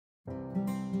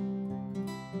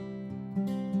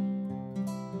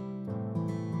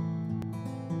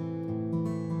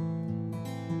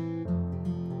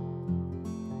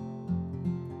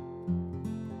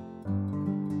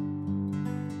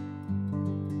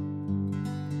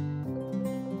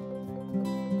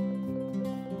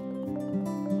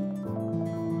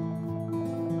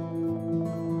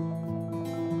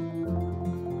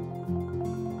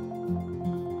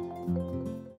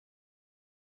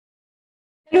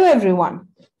Hello everyone.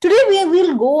 Today we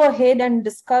will go ahead and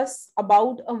discuss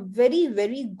about a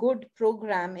very good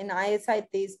program in ISI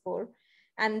Tezpur,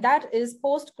 and that is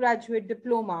Post Graduate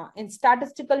Diploma in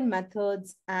Statistical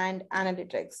Methods and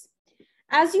Analytics.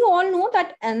 As you all know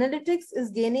that analytics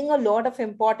is gaining a lot of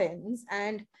importance,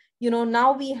 and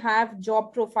now we have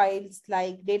job profiles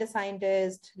like data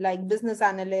scientist, like business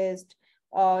analyst,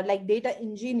 like data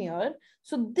engineer.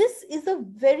 So this is a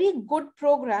very good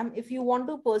program if you want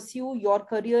to pursue your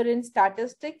career in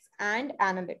statistics and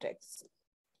analytics.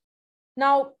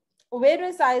 Now, where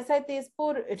is ISI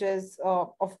Tezpur? It is,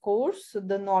 of course,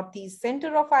 the Northeast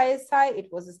Center of ISI. It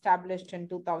was established in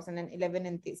 2011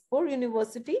 in Tezpur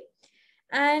University.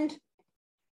 And,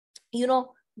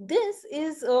 this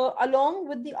is along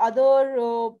with the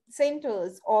other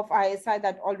centers of ISI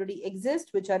that already exist,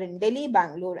 which are in Delhi,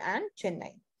 Bangalore, and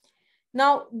Chennai.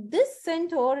 Now, this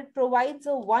center provides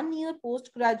a one-year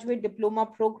postgraduate diploma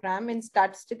program in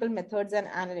statistical methods and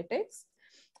analytics,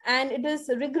 and it is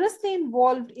rigorously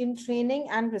involved in training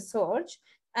and research.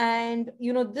 And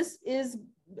this is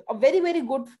a very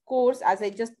good course, as I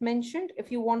just mentioned. If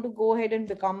you want to go ahead and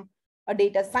become a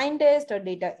data scientist, a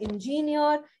data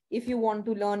engineer, if you want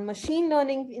to learn machine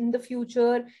learning in the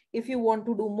future, if you want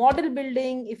to do model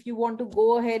building, if you want to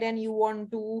go ahead and you want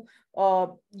to,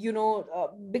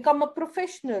 become a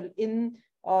professional in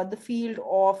the field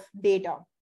of data.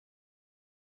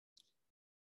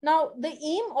 Now, the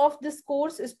aim of this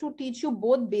course is to teach you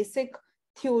both basic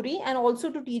theory and also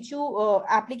to teach you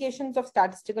applications of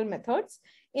statistical methods.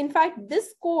 In fact,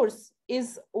 this course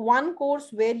is one course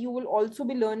where you will also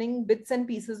be learning bits and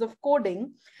pieces of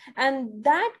coding, and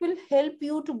that will help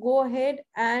you to go ahead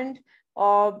and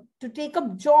to take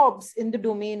up jobs in the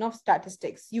domain of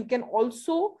statistics. You can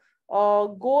also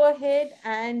go ahead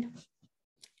and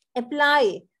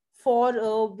apply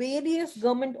for various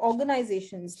government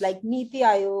organizations like Niti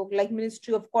Aayog, like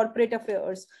Ministry of Corporate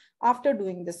Affairs after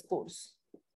doing this course.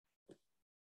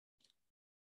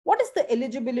 What is the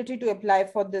eligibility to apply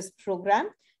for this program?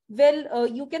 Well,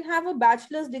 you can have a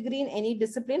bachelor's degree in any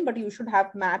discipline, but you should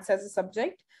have maths as a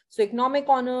subject. So economic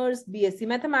honors, BSc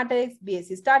mathematics,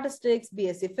 BSc statistics,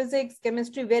 BSc physics,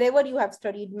 chemistry, wherever you have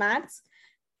studied maths,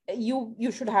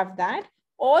 you should have that.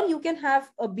 Or you can have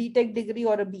a BTech degree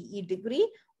or a BE degree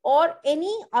or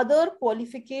any other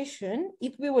qualification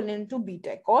equivalent to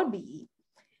BTech or BE.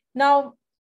 Now,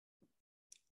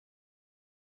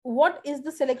 what is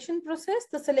the selection process?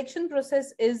 The selection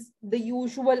process is the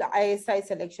usual ISI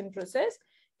selection process.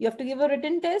 You have to give a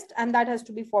written test, and that has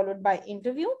to be followed by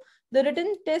interview. The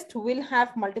written test will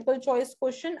have multiple choice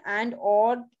question and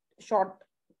or short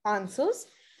answers.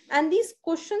 And these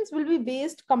questions will be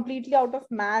based completely out of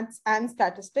maths and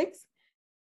statistics.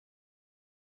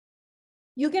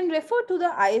 You can refer to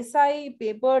the ISI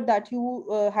paper that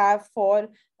you have for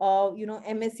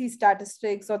MSc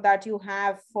Statistics, or that you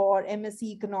have for MSc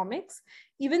Economics.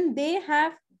 Even they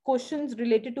have questions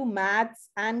related to maths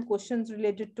and questions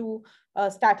related to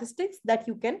statistics that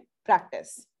you can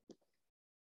practice.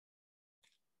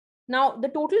 Now, the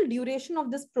total duration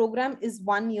of this program is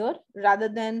 1 year rather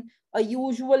than a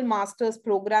usual master's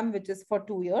program, which is for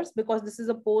 2 years, because this is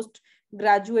a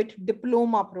postgraduate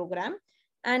diploma program.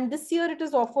 And this year it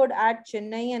is offered at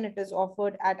Chennai and it is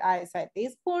offered at ISI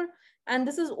Tezpur. And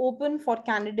this is open for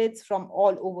candidates from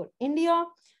all over India.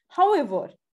 However,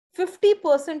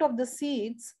 50% of the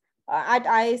seats at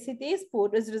IIT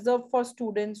Tezpur is reserved for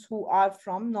students who are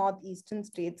from northeastern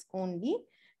states only.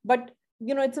 But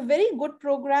it's a very good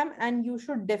program and you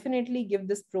should definitely give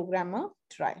this program a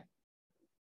try.